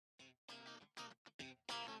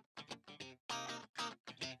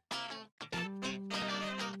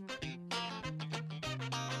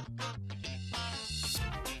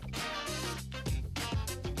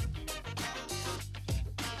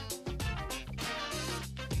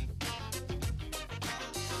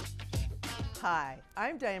Hi,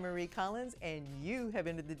 I'm Diane Marie Collins, and you have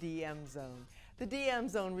entered the DM Zone. The DM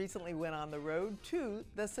Zone recently went on the road to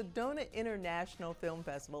the Sedona International Film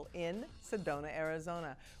Festival in Sedona,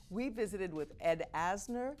 Arizona. We visited with Ed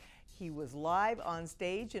Asner. He was live on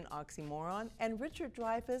stage in Oxymoron, and Richard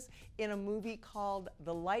Dreyfuss in a movie called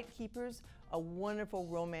The Lightkeepers, a wonderful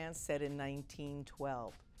romance set in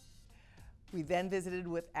 1912. We then visited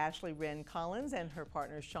with Ashley Wren Collins and her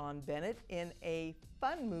partner Sean Bennett in a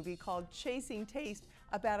fun movie called Chasing Taste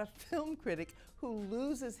about a film critic who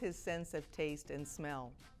loses his sense of taste and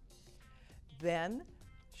smell. Then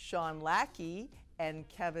Sean Lackey and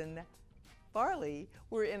Kevin Farley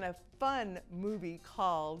were in a fun movie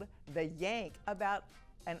called The Yank about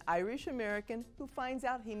an Irish American who finds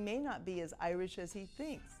out he may not be as Irish as he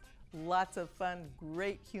thinks. Lots of fun,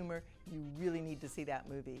 great humor. You really need to see that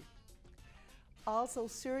movie. Also,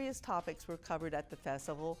 serious topics were covered at the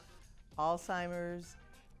festival: Alzheimer's,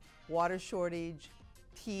 water shortage,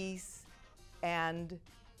 peace, and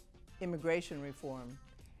immigration reform.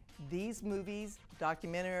 These movies,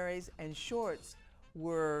 documentaries, and shorts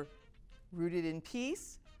were Rooted in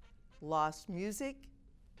Peace, Lost Music,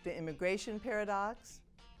 The Immigration Paradox,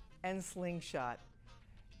 and Slingshot.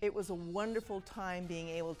 It was a wonderful time being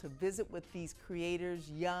able to visit with these creators,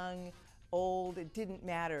 young, old, it didn't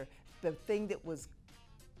matter. The thing that was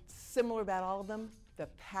similar about all of them, the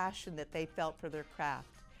passion that they felt for their craft.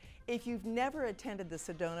 If you've never attended the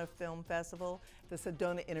Sedona Film Festival, the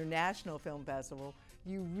Sedona International Film Festival,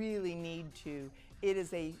 you really need to. It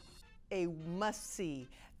is a must-see.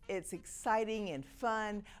 It's exciting and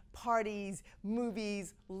fun, parties,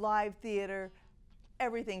 movies, live theater,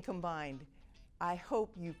 everything combined. I hope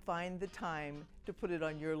you find the time to put it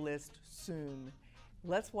on your list soon.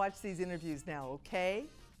 Let's watch these interviews now, okay?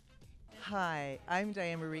 Hi, I'm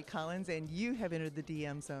Diane Marie Collins, and you have entered the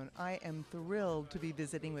DM Zone. I am thrilled to be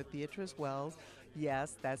visiting with Beatrice Wells.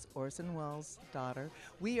 Yes, that's Orson Welles' daughter.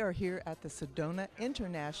 We are here at the Sedona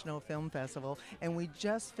International Film Festival, and we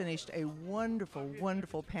just finished a wonderful,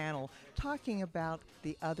 wonderful panel talking about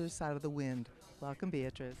The Other Side of the Wind. Welcome,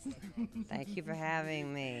 Beatrice. Thank you for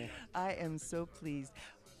having me. I am so pleased.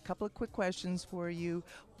 A couple of quick questions for you.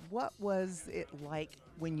 What was it like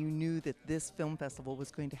when you knew that this film festival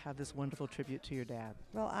was going to have this wonderful tribute to your dad?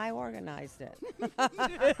 Well, I organized it.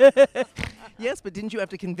 Yes, but didn't you have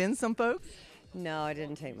to convince some folks? No, it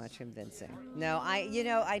didn't take much convincing. No,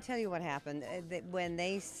 I tell you what happened. When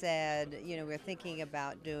they said, we're thinking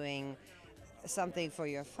about doing something for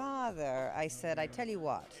your father, I said, I tell you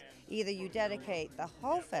what, either you dedicate the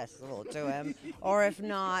whole festival to him, or if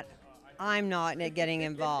not, I'm not getting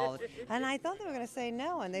involved. And I thought they were going to say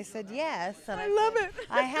no, and they said yes. And I love it.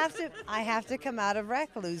 I have to come out of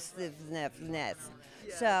reclusiveness.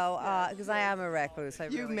 So, because I am a recluse.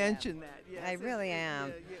 You mentioned that. Yes. I really am.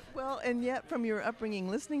 Yeah. Well, and yet from your upbringing,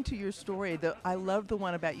 listening to your story, I love the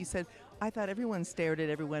one about you said, I thought everyone stared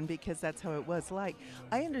at everyone because that's how it was like.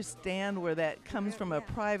 I understand where that comes from,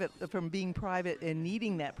 from being private and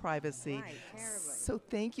needing that privacy. Right, terribly. So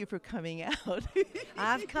thank you for coming out.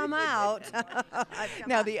 I've come out.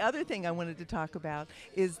 Now, the other thing I wanted to talk about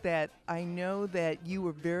is that I know that you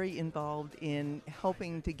were very involved in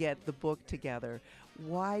helping to get the book together.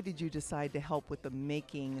 Why did you decide to help with the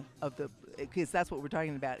making of because that's what we're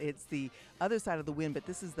talking about. It's The Other Side of the Wind, but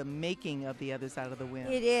this is the making of The Other Side of the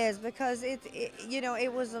Wind. It is, because it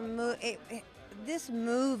was this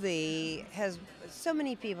movie has, so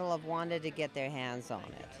many people have wanted to get their hands on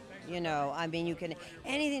it.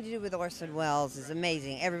 Anything to do with Orson Welles is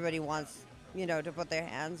amazing. Everybody wants, to put their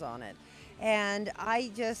hands on it. And I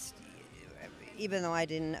just, even though I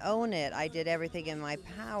didn't own it, I did everything in my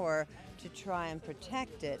power to try and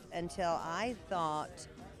protect it until I thought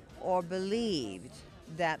or believed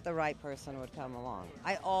that the right person would come along.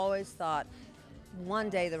 I always thought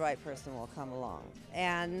one day the right person will come along,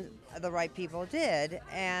 and the right people did,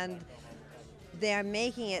 and they're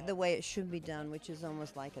making it the way it should be done, which is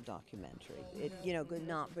almost like a documentary. It, could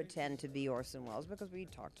not pretend to be Orson Welles, because we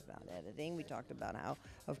talked about editing. We talked about how,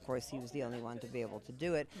 of course, he was the only one to be able to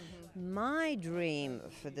do it. Mm-hmm. My dream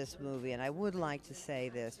for this movie, and I would like to say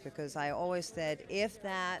this, because I always said, if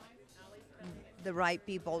the right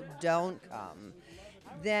people don't come,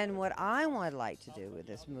 then what I would like to do with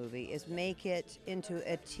this movie is make it into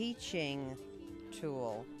a teaching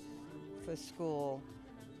tool for school,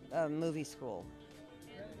 movie school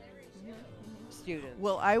students.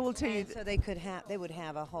 Well, I will tell you. So they would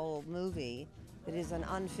have a whole movie that is an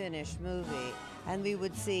unfinished movie, and we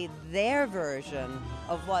would see their version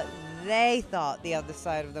of what they thought The Other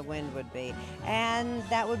Side of the Wind would be, and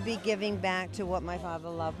that would be giving back to what my father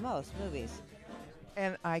loved most, movies.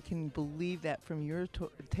 And I can believe that from your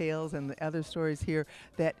tales and the other stories here,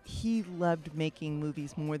 that he loved making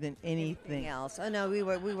movies more than anything else. Oh no, we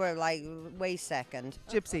were like way second.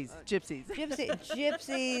 Gypsies.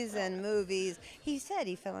 Gypsies and movies. He said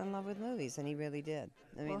he fell in love with movies, and he really did.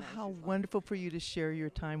 I mean, Well, how wonderful for you to share your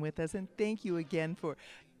time with us, and thank you again for.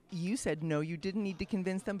 You said no, you didn't need to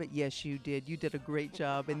convince them, but yes, you did. You did a great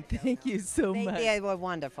job, and thank you so much. They were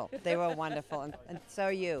wonderful. They were wonderful, and so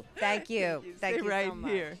are you. Thank you. Thank you right so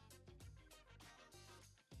much. Here.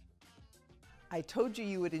 I told you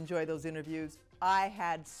you would enjoy those interviews. I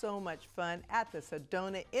had so much fun at the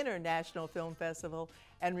Sedona International Film Festival.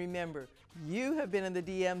 And remember, you have been in the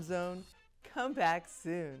DM Zone. Come back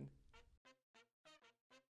soon.